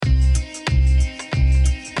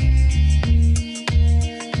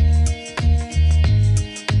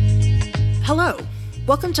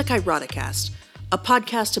Welcome to K004, a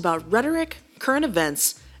podcast about rhetoric, current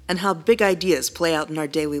events, and how big ideas play out in our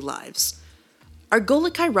daily lives. Our goal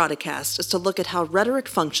at K004 is to look at how rhetoric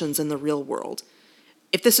functions in the real world.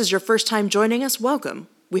 If this is your first time joining us, welcome.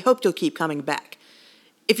 We hope you'll keep coming back.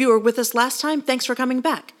 If you were with us last time, thanks for coming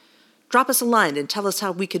back. Drop us a line and tell us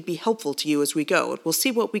how we could be helpful to you as we go, and we'll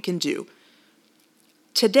see what we can do.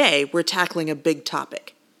 Today, we're tackling a big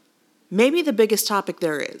topic. Maybe the biggest topic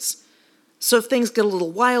there is. So if things get a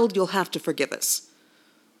little wild, you'll have to forgive us.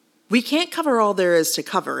 We can't cover all there is to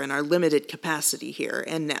cover in our limited capacity here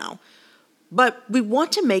and now, but we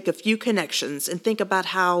want to make a few connections and think about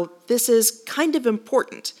how this is kind of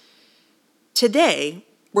important. Today,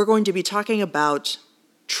 we're going to be talking about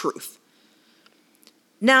truth.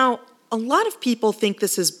 Now, a lot of people think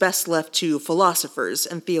this is best left to philosophers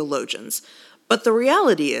and theologians, but the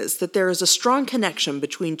reality is that there is a strong connection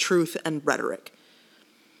between truth and rhetoric.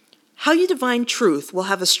 How you define truth will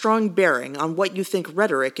have a strong bearing on what you think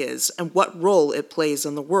rhetoric is and what role it plays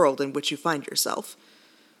in the world in which you find yourself.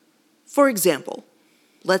 For example,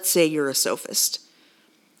 let's say you're a sophist.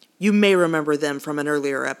 You may remember them from an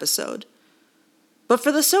earlier episode. But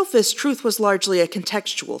for the sophist, truth was largely a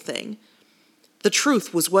contextual thing. The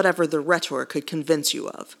truth was whatever the rhetor could convince you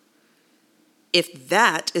of. If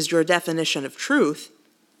that is your definition of truth,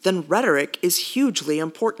 then rhetoric is hugely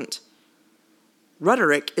important.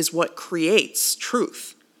 Rhetoric is what creates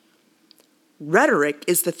truth. Rhetoric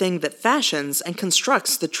is the thing that fashions and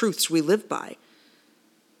constructs the truths we live by.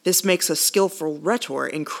 This makes a skillful rhetor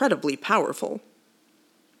incredibly powerful.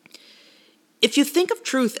 If you think of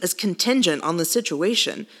truth as contingent on the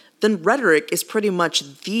situation, then rhetoric is pretty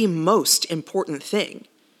much the most important thing.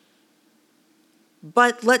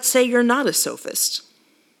 But let's say you're not a sophist.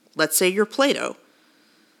 Let's say you're Plato.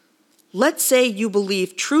 Let's say you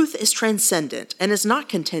believe truth is transcendent and is not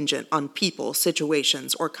contingent on people,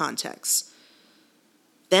 situations, or contexts.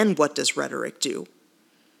 Then what does rhetoric do?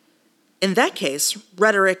 In that case,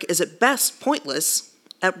 rhetoric is at best pointless,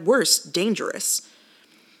 at worst dangerous.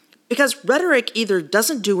 Because rhetoric either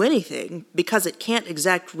doesn't do anything because it can't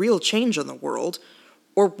exact real change in the world,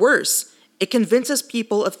 or worse, it convinces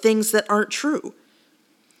people of things that aren't true.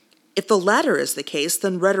 If the latter is the case,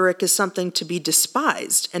 then rhetoric is something to be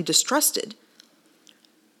despised and distrusted.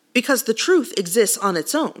 Because the truth exists on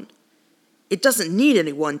its own. It doesn't need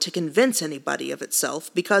anyone to convince anybody of itself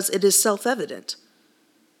because it is self-evident.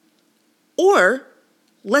 Or,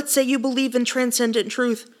 let's say you believe in transcendent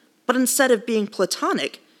truth, but instead of being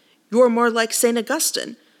Platonic, you are more like St.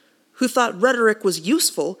 Augustine, who thought rhetoric was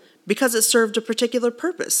useful because it served a particular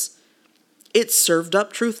purpose. It served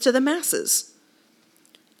up truth to the masses.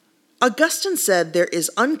 Augustine said there is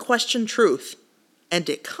unquestioned truth, and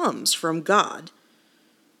it comes from God.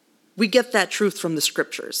 We get that truth from the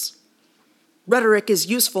scriptures. Rhetoric is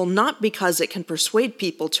useful not because it can persuade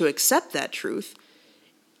people to accept that truth.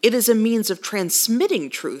 It is a means of transmitting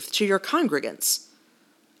truth to your congregants.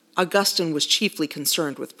 Augustine was chiefly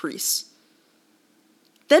concerned with priests.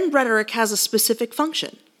 Then rhetoric has a specific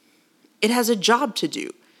function. It has a job to do.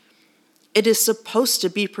 It is supposed to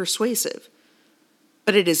be persuasive.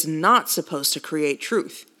 But it is not supposed to create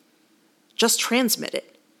truth. Just transmit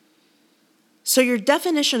it. So your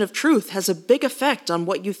definition of truth has a big effect on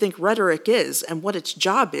what you think rhetoric is and what its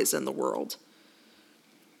job is in the world.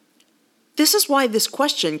 This is why this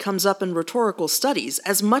question comes up in rhetorical studies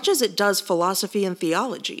as much as it does philosophy and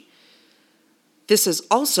theology. This is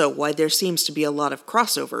also why there seems to be a lot of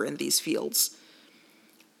crossover in these fields.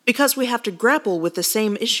 Because we have to grapple with the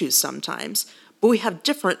same issues sometimes, but we have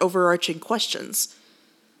different overarching questions.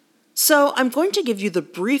 So I'm going to give you the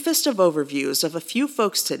briefest of overviews of a few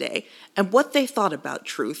folks today and what they thought about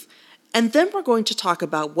truth, and then we're going to talk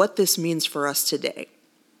about what this means for us today.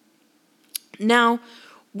 Now,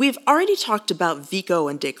 we've already talked about Vico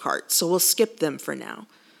and Descartes, so we'll skip them for now,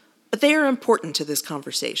 but they are important to this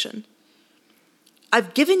conversation.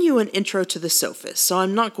 I've given you an intro to the sophists, so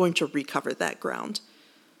I'm not going to recover that ground.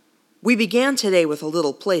 We began today with a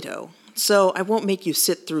little Plato, so I won't make you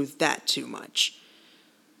sit through that too much.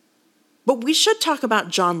 But we should talk about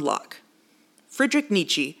John Locke, Friedrich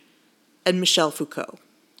Nietzsche, and Michel Foucault.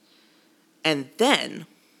 And then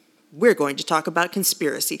we're going to talk about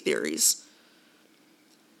conspiracy theories.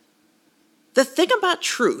 The thing about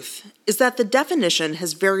truth is that the definition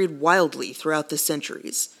has varied wildly throughout the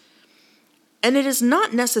centuries. And it is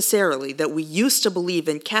not necessarily that we used to believe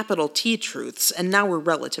in capital T truths and now we're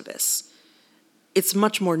relativists. It's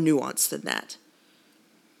much more nuanced than that.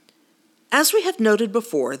 As we have noted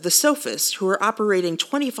before, the sophists, who were operating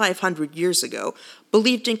 2,500 years ago,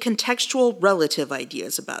 believed in contextual relative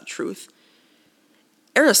ideas about truth.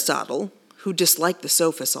 Aristotle, who disliked the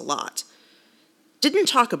sophists a lot, didn't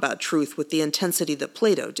talk about truth with the intensity that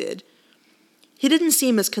Plato did. He didn't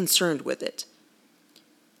seem as concerned with it.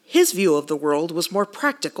 His view of the world was more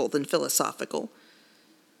practical than philosophical.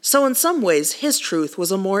 So in some ways, his truth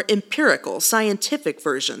was a more empirical, scientific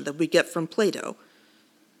version that we get from Plato.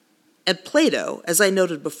 And Plato, as I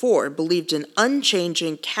noted before, believed in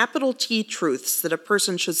unchanging capital T truths that a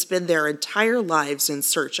person should spend their entire lives in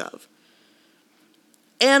search of.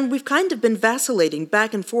 And we've kind of been vacillating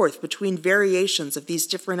back and forth between variations of these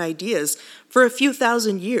different ideas for a few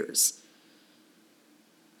thousand years.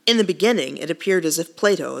 In the beginning, it appeared as if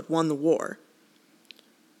Plato had won the war.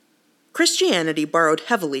 Christianity borrowed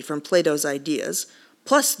heavily from Plato's ideas,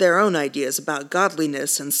 plus their own ideas about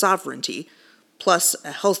godliness and sovereignty, plus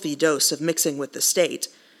a healthy dose of mixing with the state,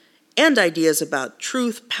 and ideas about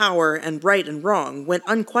truth, power, and right and wrong went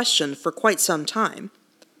unquestioned for quite some time.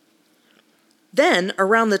 Then,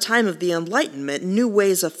 around the time of the Enlightenment, new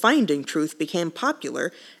ways of finding truth became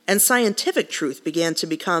popular, and scientific truth began to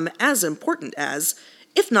become as important as,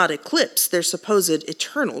 if not eclipse, their supposed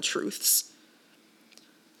eternal truths.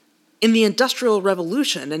 In the Industrial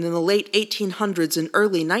Revolution and in the late 1800s and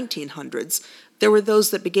early 1900s, there were those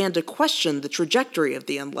that began to question the trajectory of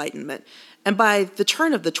the Enlightenment, and by the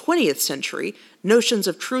turn of the 20th century, notions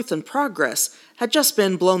of truth and progress had just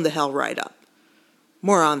been blown the hell right up.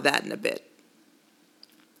 More on that in a bit.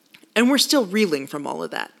 And we're still reeling from all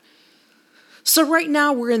of that. So right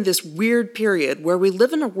now we're in this weird period where we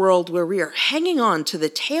live in a world where we are hanging on to the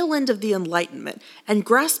tail end of the Enlightenment and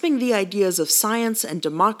grasping the ideas of science and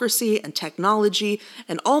democracy and technology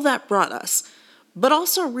and all that brought us, but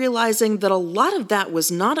also realizing that a lot of that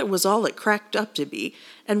was not all it cracked up to be,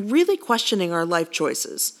 and really questioning our life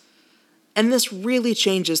choices. And this really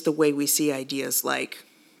changes the way we see ideas like,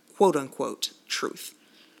 quote-unquote, truth.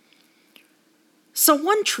 So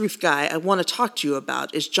one truth guy I want to talk to you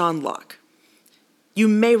about is John Locke. You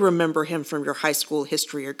may remember him from your high school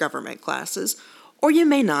history or government classes, or you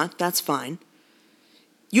may not, that's fine.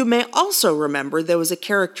 You may also remember there was a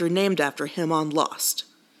character named after him on Lost.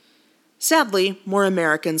 Sadly, more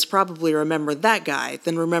Americans probably remember that guy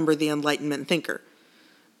than remember the Enlightenment thinker.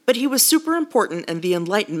 But he was super important, and the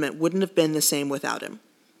Enlightenment wouldn't have been the same without him.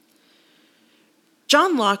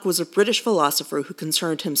 John Locke was a British philosopher who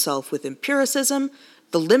concerned himself with empiricism,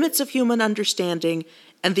 the limits of human understanding,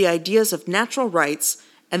 and the ideas of natural rights,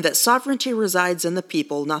 and that sovereignty resides in the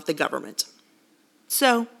people, not the government.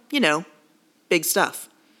 So, big stuff.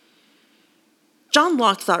 John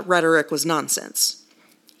Locke thought rhetoric was nonsense.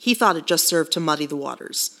 He thought it just served to muddy the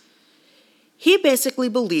waters. He basically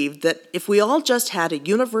believed that if we all just had a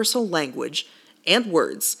universal language and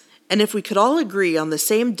words, and if we could all agree on the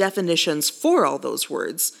same definitions for all those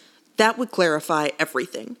words, that would clarify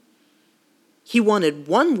everything. He wanted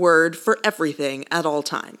one word for everything at all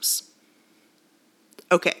times.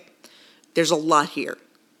 Okay, there's a lot here.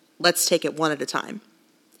 Let's take it one at a time.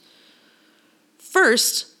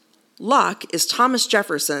 First, Locke is Thomas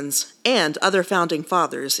Jefferson's and other founding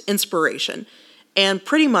fathers' inspiration, and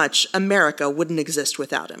pretty much America wouldn't exist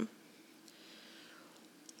without him.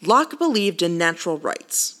 Locke believed in natural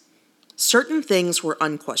rights. Certain things were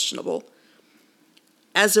unquestionable.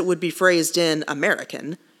 As it would be phrased in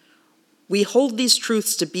American, we hold these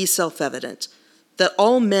truths to be self-evident, that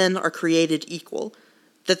all men are created equal,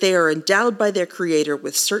 that they are endowed by their Creator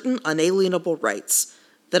with certain unalienable rights,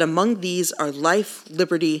 that among these are life,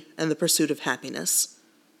 liberty, and the pursuit of happiness.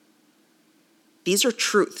 These are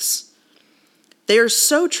truths. They are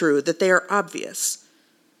so true that they are obvious.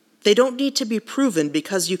 They don't need to be proven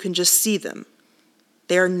because you can just see them.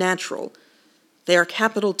 They are natural. They are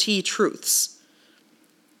capital T truths.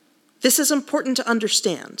 This is important to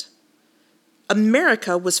understand.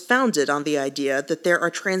 America was founded on the idea that there are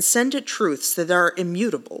transcendent truths that are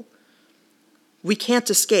immutable. We can't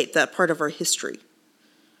escape that part of our history.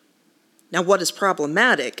 Now, what is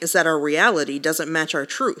problematic is that our reality doesn't match our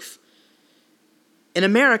truth. In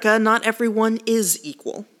America, not everyone is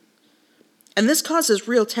equal. And this causes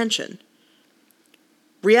real tension.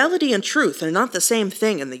 Reality and truth are not the same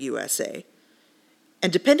thing in the USA.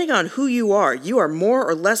 And depending on who you are more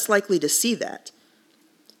or less likely to see that.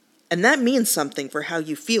 And that means something for how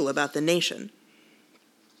you feel about the nation.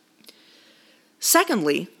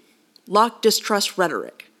 Secondly, Locke distrusts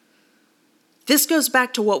rhetoric. This goes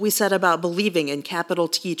back to what we said about believing in capital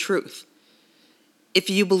T truth. If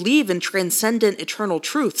you believe in transcendent eternal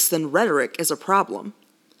truths, then rhetoric is a problem.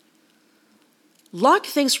 Locke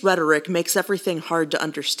thinks rhetoric makes everything hard to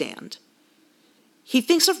understand. He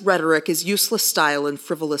thinks of rhetoric as useless style and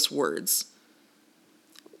frivolous words.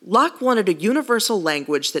 Locke wanted a universal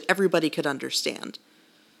language that everybody could understand.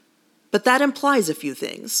 But that implies a few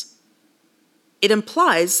things. It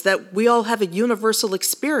implies that we all have a universal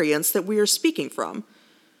experience that we are speaking from,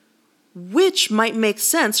 which might make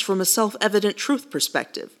sense from a self-evident truth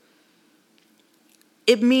perspective.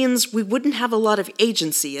 It means we wouldn't have a lot of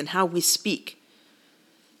agency in how we speak.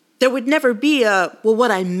 There would never be a, well,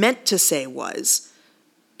 what I meant to say was,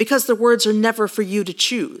 because the words are never for you to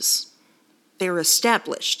choose. They are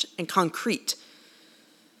established and concrete.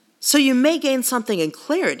 So you may gain something in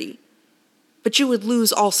clarity, but you would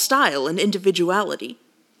lose all style and individuality.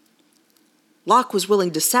 Locke was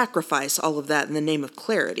willing to sacrifice all of that in the name of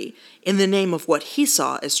clarity, in the name of what he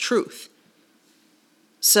saw as truth.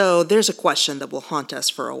 So there's a question that will haunt us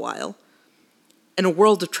for a while. In a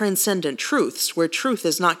world of transcendent truths, where truth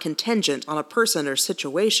is not contingent on a person or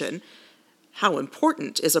situation, how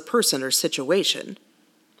important is a person or situation?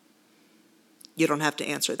 You don't have to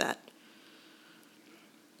answer that.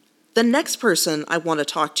 The next person I want to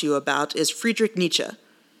talk to you about is Friedrich Nietzsche.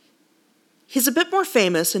 He's a bit more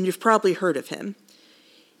famous, and you've probably heard of him.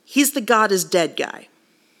 He's the God is dead guy.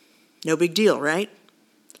 No big deal, right?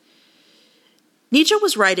 Nietzsche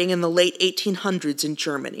was writing in the late 1800s in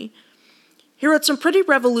Germany. He wrote some pretty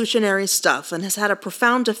revolutionary stuff and has had a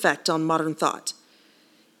profound effect on modern thought.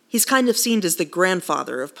 He's kind of seen as the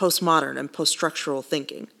grandfather of postmodern and post-structural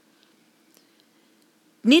thinking.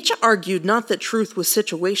 Nietzsche argued not that truth was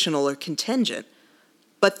situational or contingent,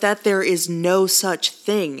 but that there is no such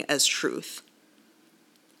thing as truth.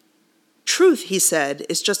 Truth, he said,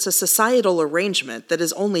 is just a societal arrangement that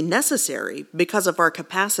is only necessary because of our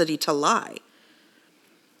capacity to lie.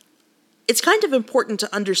 It's kind of important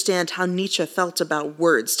to understand how Nietzsche felt about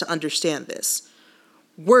words to understand this.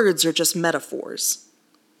 Words are just metaphors.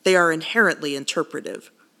 They are inherently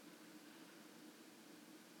interpretive.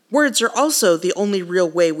 Words are also the only real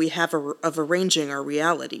way we have of arranging our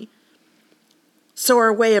reality. So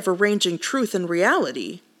our way of arranging truth and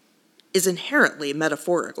reality is inherently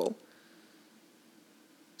metaphorical.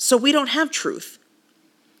 So we don't have truth.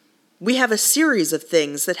 We have a series of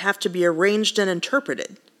things that have to be arranged and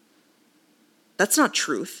interpreted. That's not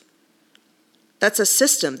truth. That's a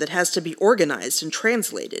system that has to be organized and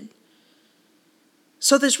translated.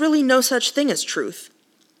 So there's really no such thing as truth.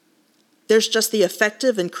 There's just the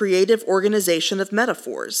effective and creative organization of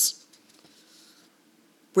metaphors.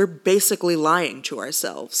 We're basically lying to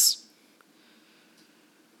ourselves.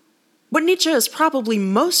 What Nietzsche is probably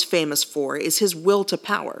most famous for is his will to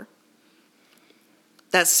power.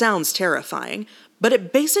 That sounds terrifying, but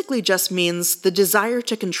it basically just means the desire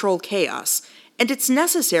to control chaos, and it's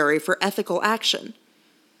necessary for ethical action.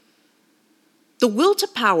 The will to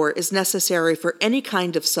power is necessary for any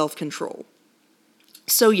kind of self-control.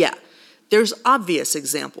 So yeah, there's obvious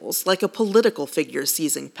examples, like a political figure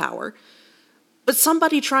seizing power. But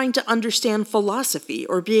somebody trying to understand philosophy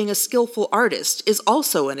or being a skillful artist is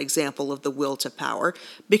also an example of the will to power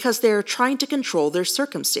because they are trying to control their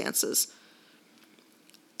circumstances.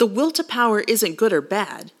 The will to power isn't good or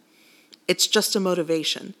bad. It's just a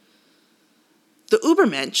motivation. The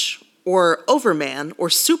Übermensch, or Overman, or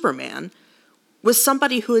Superman, was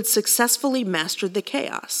somebody who had successfully mastered the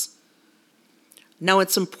chaos. Now,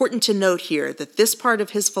 it's important to note here that this part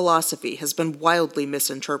of his philosophy has been wildly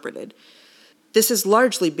misinterpreted. This is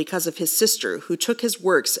largely because of his sister, who took his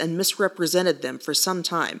works and misrepresented them for some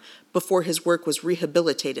time before his work was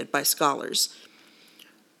rehabilitated by scholars.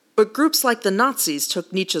 But groups like the Nazis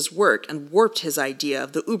took Nietzsche's work and warped his idea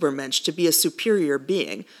of the Übermensch to be a superior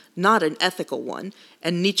being, not an ethical one,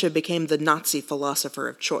 and Nietzsche became the Nazi philosopher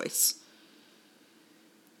of choice.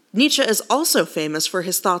 Nietzsche is also famous for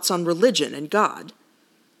his thoughts on religion and God.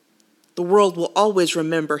 The world will always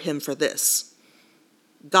remember him for this.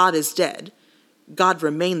 God is dead. God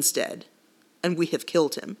remains dead, and we have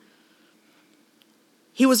killed him.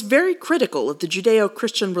 He was very critical of the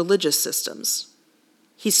Judeo-Christian religious systems.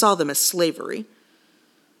 He saw them as slavery.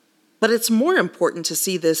 But it's more important to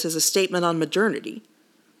see this as a statement on modernity.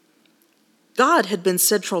 God had been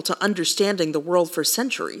central to understanding the world for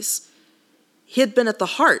centuries. He had been at the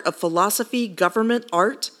heart of philosophy, government,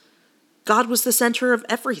 art. God was the center of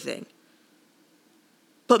everything.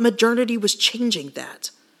 But modernity was changing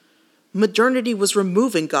that. Modernity was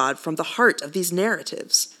removing God from the heart of these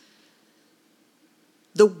narratives.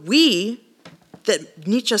 The we that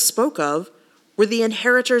Nietzsche spoke of were the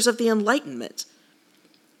inheritors of the Enlightenment.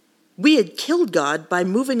 We had killed God by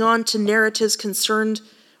moving on to narratives concerned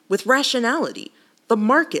with rationality, the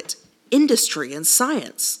market, industry, and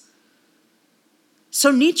science. So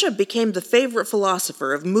Nietzsche became the favorite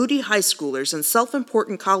philosopher of moody high schoolers and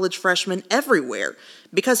self-important college freshmen everywhere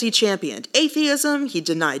because he championed atheism, he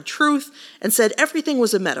denied truth, and said everything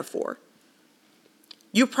was a metaphor.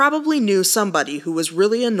 You probably knew somebody who was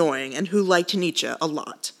really annoying and who liked Nietzsche a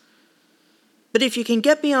lot. But if you can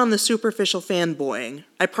get beyond the superficial fanboying,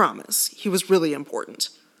 I promise, he was really important.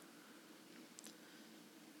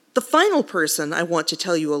 The final person I want to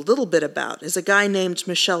tell you a little bit about is a guy named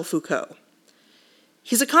Michel Foucault.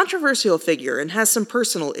 He's a controversial figure and has some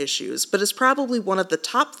personal issues, but is probably one of the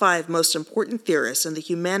top 5 most important theorists in the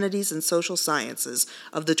humanities and social sciences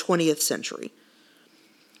of the 20th century.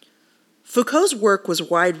 Foucault's work was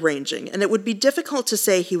wide-ranging, and it would be difficult to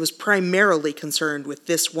say he was primarily concerned with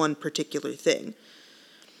this one particular thing.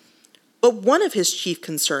 But one of his chief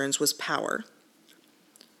concerns was power.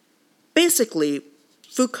 Basically,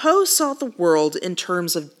 Foucault saw the world in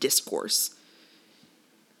terms of discourse.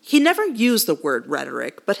 He never used the word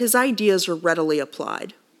rhetoric, but his ideas were readily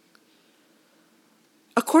applied.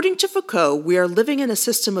 According to Foucault, we are living in a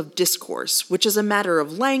system of discourse, which is a matter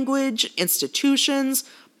of language, institutions,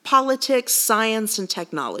 politics, science, and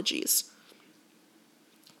technologies.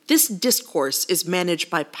 This discourse is managed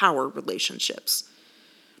by power relationships.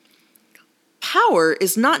 Power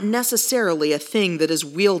is not necessarily a thing that is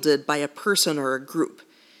wielded by a person or a group.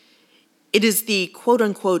 It is the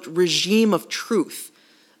quote-unquote regime of truth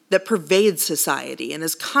that pervades society and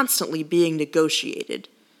is constantly being negotiated.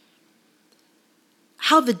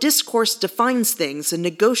 How the discourse defines things and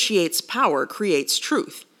negotiates power creates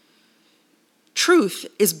truth. Truth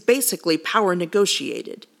is basically power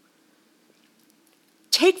negotiated.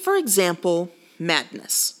 Take, for example,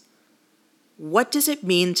 madness. What does it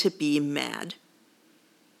mean to be mad?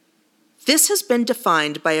 This has been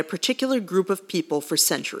defined by a particular group of people for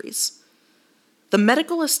centuries. The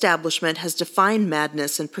medical establishment has defined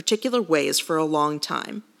madness in particular ways for a long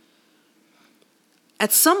time.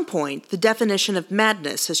 At some point, the definition of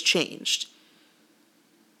madness has changed.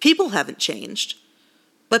 People haven't changed,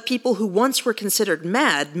 but people who once were considered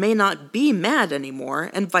mad may not be mad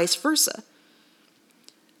anymore, and vice versa.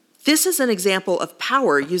 This is an example of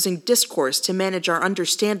power using discourse to manage our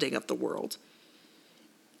understanding of the world.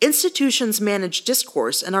 Institutions manage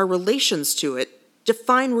discourse, and our relations to it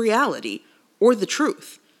define reality, or the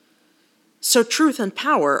truth. So truth and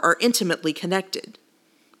power are intimately connected.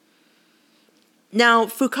 Now,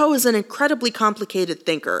 Foucault is an incredibly complicated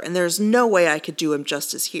thinker, and there's no way I could do him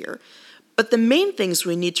justice here. But the main things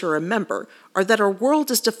we need to remember are that our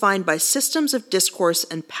world is defined by systems of discourse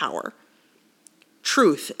and power.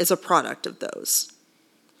 Truth is a product of those.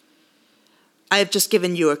 I have just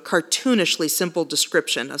given you a cartoonishly simple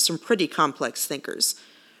description of some pretty complex thinkers.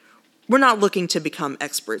 We're not looking to become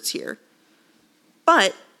experts here.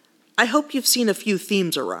 But I hope you've seen a few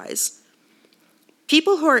themes arise.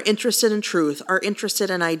 People who are interested in truth are interested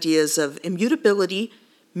in ideas of immutability,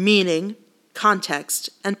 meaning, context,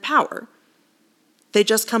 and power. They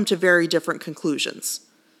just come to very different conclusions.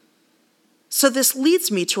 So this leads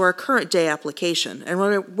me to our current day application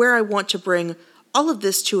and where I want to bring all of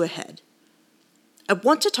this to a head. I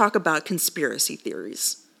want to talk about conspiracy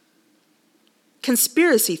theories.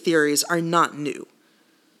 Conspiracy theories are not new.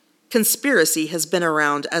 Conspiracy has been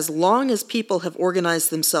around as long as people have organized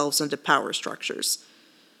themselves into power structures.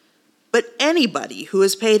 But anybody who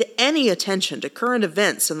has paid any attention to current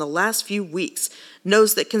events in the last few weeks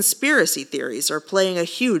knows that conspiracy theories are playing a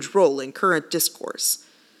huge role in current discourse.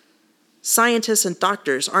 Scientists and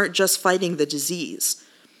doctors aren't just fighting the disease.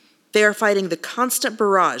 They are fighting the constant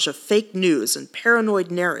barrage of fake news and paranoid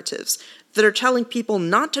narratives that are telling people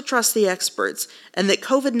not to trust the experts and that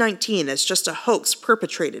COVID-19 is just a hoax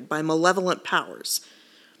perpetrated by malevolent powers.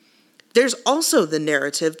 There's also the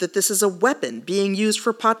narrative that this is a weapon being used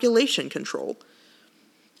for population control.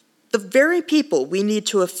 The very people we need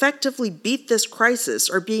to effectively beat this crisis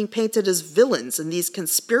are being painted as villains in these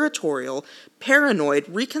conspiratorial, paranoid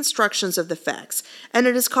reconstructions of the facts, and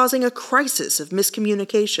it is causing a crisis of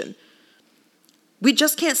miscommunication. We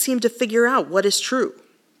just can't seem to figure out what is true.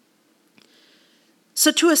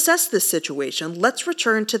 So to assess this situation, let's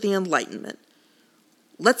return to the Enlightenment.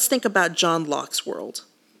 Let's think about John Locke's world.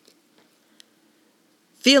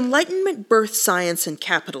 The Enlightenment birthed science and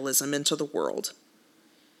capitalism into the world.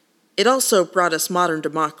 It also brought us modern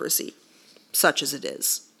democracy, such as it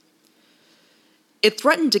is. It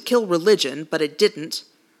threatened to kill religion, but it didn't.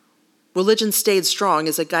 Religion stayed strong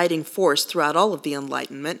as a guiding force throughout all of the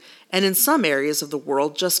Enlightenment, and in some areas of the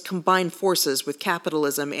world just combined forces with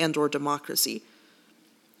capitalism and/or democracy.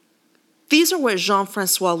 These are what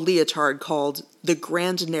Jean-Francois Lyotard called the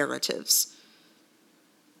grand narratives.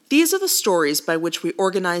 These are the stories by which we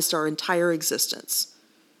organized our entire existence.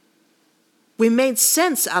 We made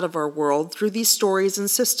sense out of our world through these stories and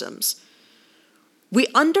systems. We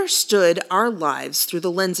understood our lives through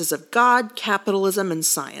the lenses of God, capitalism, and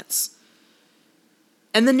science.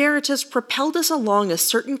 and the narratives propelled us along a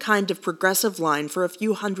certain kind of progressive line for a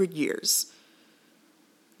few hundred years.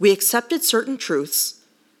 We accepted certain truths,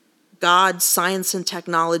 God, science and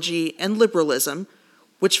technology, and liberalism,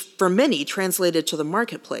 which for many translated to the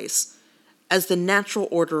marketplace, as the natural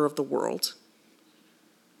order of the world.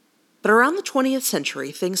 But around the 20th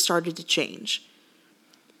century, things started to change.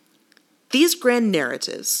 These grand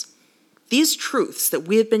narratives, these truths that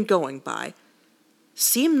we have been going by,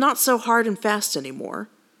 seem not so hard and fast anymore.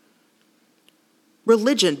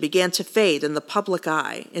 Religion began to fade in the public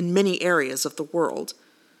eye in many areas of the world.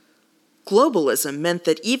 Globalism meant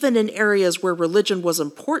that even in areas where religion was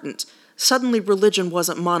important, suddenly religion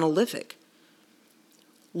wasn't monolithic.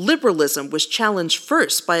 Liberalism was challenged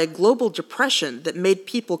first by a global depression that made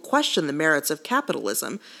people question the merits of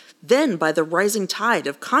capitalism, then by the rising tide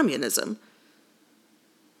of communism.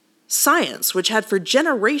 Science, which had for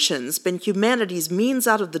generations been humanity's means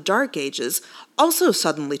out of the Dark Ages, also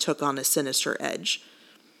suddenly took on a sinister edge.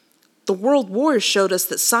 The World Wars showed us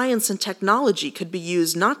that science and technology could be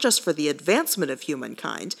used not just for the advancement of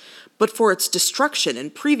humankind, but for its destruction in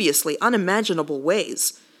previously unimaginable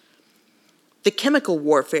ways. The chemical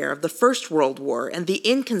warfare of the First World War and the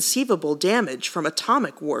inconceivable damage from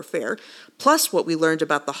atomic warfare, plus what we learned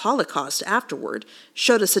about the Holocaust afterward,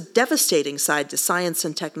 showed us a devastating side to science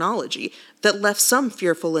and technology that left some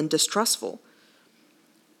fearful and distrustful.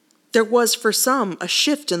 There was, for some, a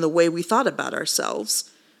shift in the way we thought about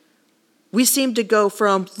ourselves. We seemed to go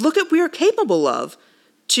from, look at what we are capable of,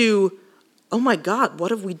 to, oh my God,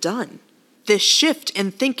 what have we done? This shift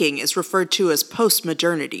in thinking is referred to as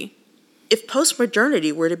postmodernity. If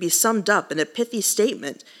postmodernity were to be summed up in a pithy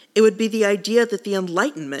statement, it would be the idea that the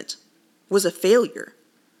Enlightenment was a failure.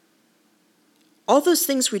 All those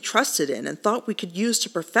things we trusted in and thought we could use to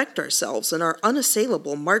perfect ourselves in our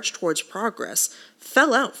unassailable march towards progress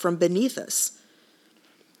fell out from beneath us.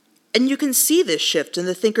 And you can see this shift in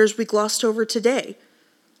the thinkers we glossed over today.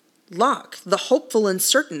 Locke, the hopeful and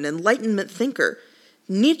certain Enlightenment thinker,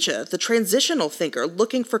 Nietzsche, the transitional thinker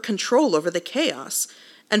looking for control over the chaos,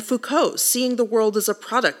 and Foucault seeing the world as a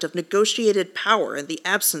product of negotiated power in the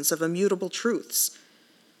absence of immutable truths.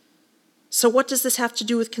 So what does this have to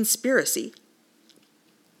do with conspiracy?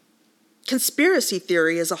 Conspiracy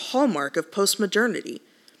theory is a hallmark of postmodernity.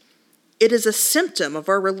 It is a symptom of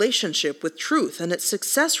our relationship with truth, and its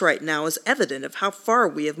success right now is evident of how far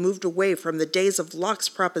we have moved away from the days of Locke's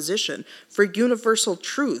proposition for universal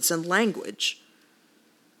truths and language.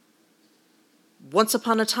 Once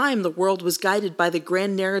upon a time, the world was guided by the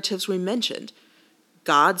grand narratives we mentioned: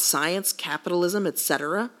 God, science, capitalism,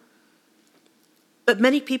 etc. But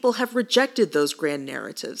many people have rejected those grand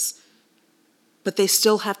narratives, but they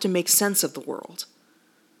still have to make sense of the world.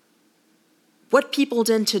 What people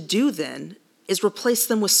tend to do then is replace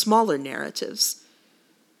them with smaller narratives.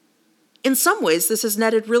 In some ways, this has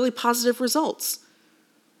netted really positive results.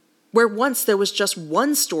 Where once there was just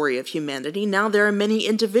one story of humanity, now there are many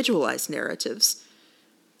individualized narratives.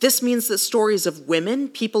 This means that stories of women,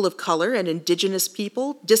 people of color, and indigenous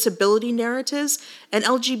people, disability narratives, and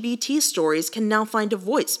LGBT stories can now find a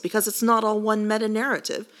voice because it's not all one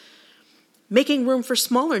meta-narrative. Making room for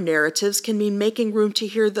smaller narratives can mean making room to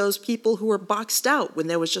hear those people who were boxed out when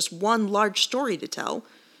there was just one large story to tell.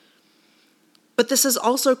 But this has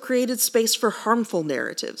also created space for harmful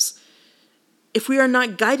narratives. If we are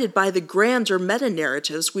not guided by the grand or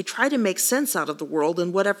meta-narratives, we try to make sense out of the world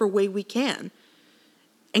in whatever way we can.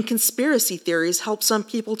 And conspiracy theories help some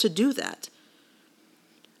people to do that.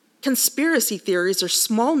 Conspiracy theories are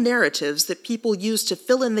small narratives that people use to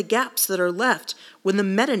fill in the gaps that are left when the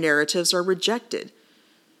meta-narratives are rejected.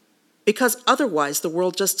 Because otherwise the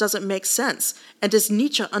world just doesn't make sense, and as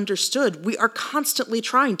Nietzsche understood, we are constantly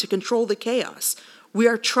trying to control the chaos. We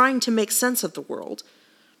are trying to make sense of the world.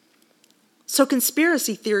 So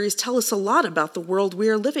conspiracy theories tell us a lot about the world we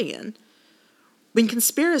are living in. When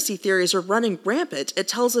conspiracy theories are running rampant, it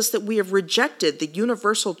tells us that we have rejected the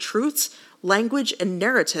universal truths, language, and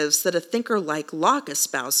narratives that a thinker like Locke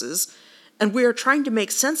espouses, and we are trying to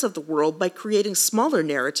make sense of the world by creating smaller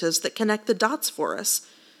narratives that connect the dots for us.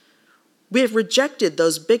 We have rejected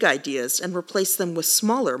those big ideas and replaced them with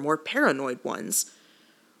smaller, more paranoid ones.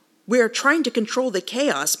 We are trying to control the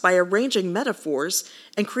chaos by arranging metaphors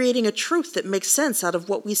and creating a truth that makes sense out of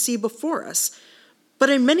what we see before us. But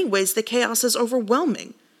in many ways, the chaos is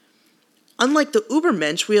overwhelming. Unlike the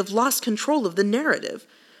Übermensch, we have lost control of the narrative.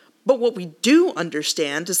 But what we do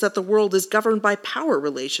understand is that the world is governed by power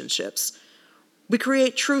relationships. We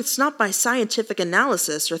create truths not by scientific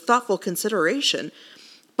analysis or thoughtful consideration,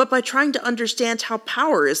 but by trying to understand how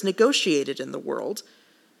power is negotiated in the world.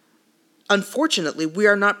 Unfortunately, we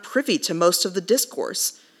are not privy to most of the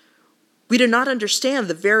discourse. We do not understand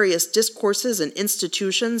the various discourses and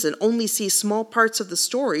institutions and only see small parts of the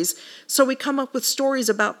stories, so we come up with stories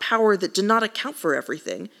about power that do not account for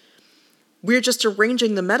everything. We're just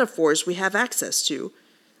arranging the metaphors we have access to,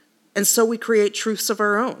 and so we create truths of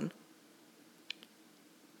our own.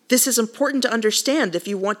 This is important to understand if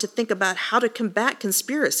you want to think about how to combat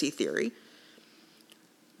conspiracy theory.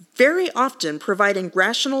 Very often, providing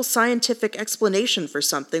rational scientific explanation for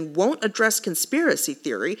something won't address conspiracy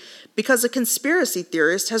theory because a conspiracy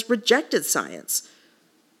theorist has rejected science,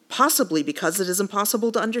 possibly because it is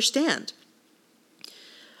impossible to understand.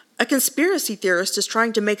 A conspiracy theorist is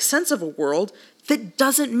trying to make sense of a world that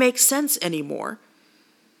doesn't make sense anymore.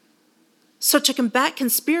 So to combat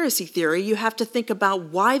conspiracy theory, you have to think about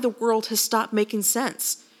why the world has stopped making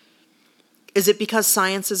sense. Is it because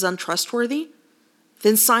science is untrustworthy?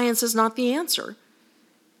 Then science is not the answer.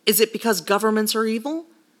 Is it because governments are evil?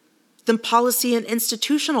 Then policy and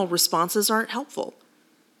institutional responses aren't helpful.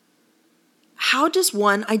 How does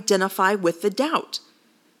one identify with the doubt?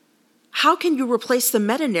 How can you replace the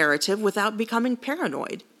meta-narrative without becoming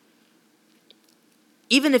paranoid?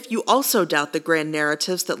 Even if you also doubt the grand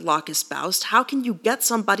narratives that Locke espoused, how can you get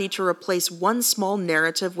somebody to replace one small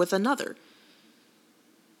narrative with another?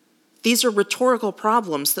 These are rhetorical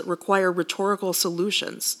problems that require rhetorical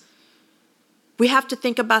solutions. We have to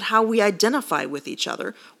think about how we identify with each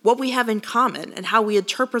other, what we have in common, and how we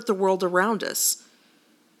interpret the world around us.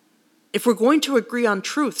 If we're going to agree on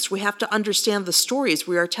truths, we have to understand the stories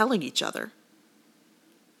we are telling each other.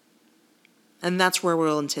 And that's where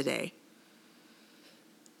we'll end today.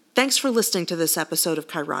 Thanks for listening to this episode of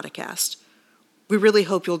K004. We really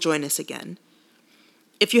hope you'll join us again.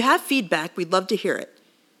 If you have feedback, we'd love to hear it.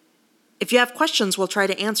 If you have questions, we'll try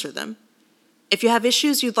to answer them. If you have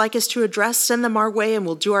issues you'd like us to address, send them our way and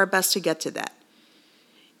we'll do our best to get to that.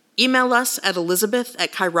 Email us at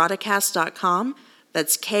elizabeth@k004.com.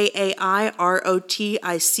 That's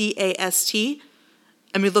KAIROTICAST.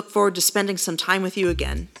 And we look forward to spending some time with you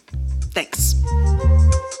again. Thanks.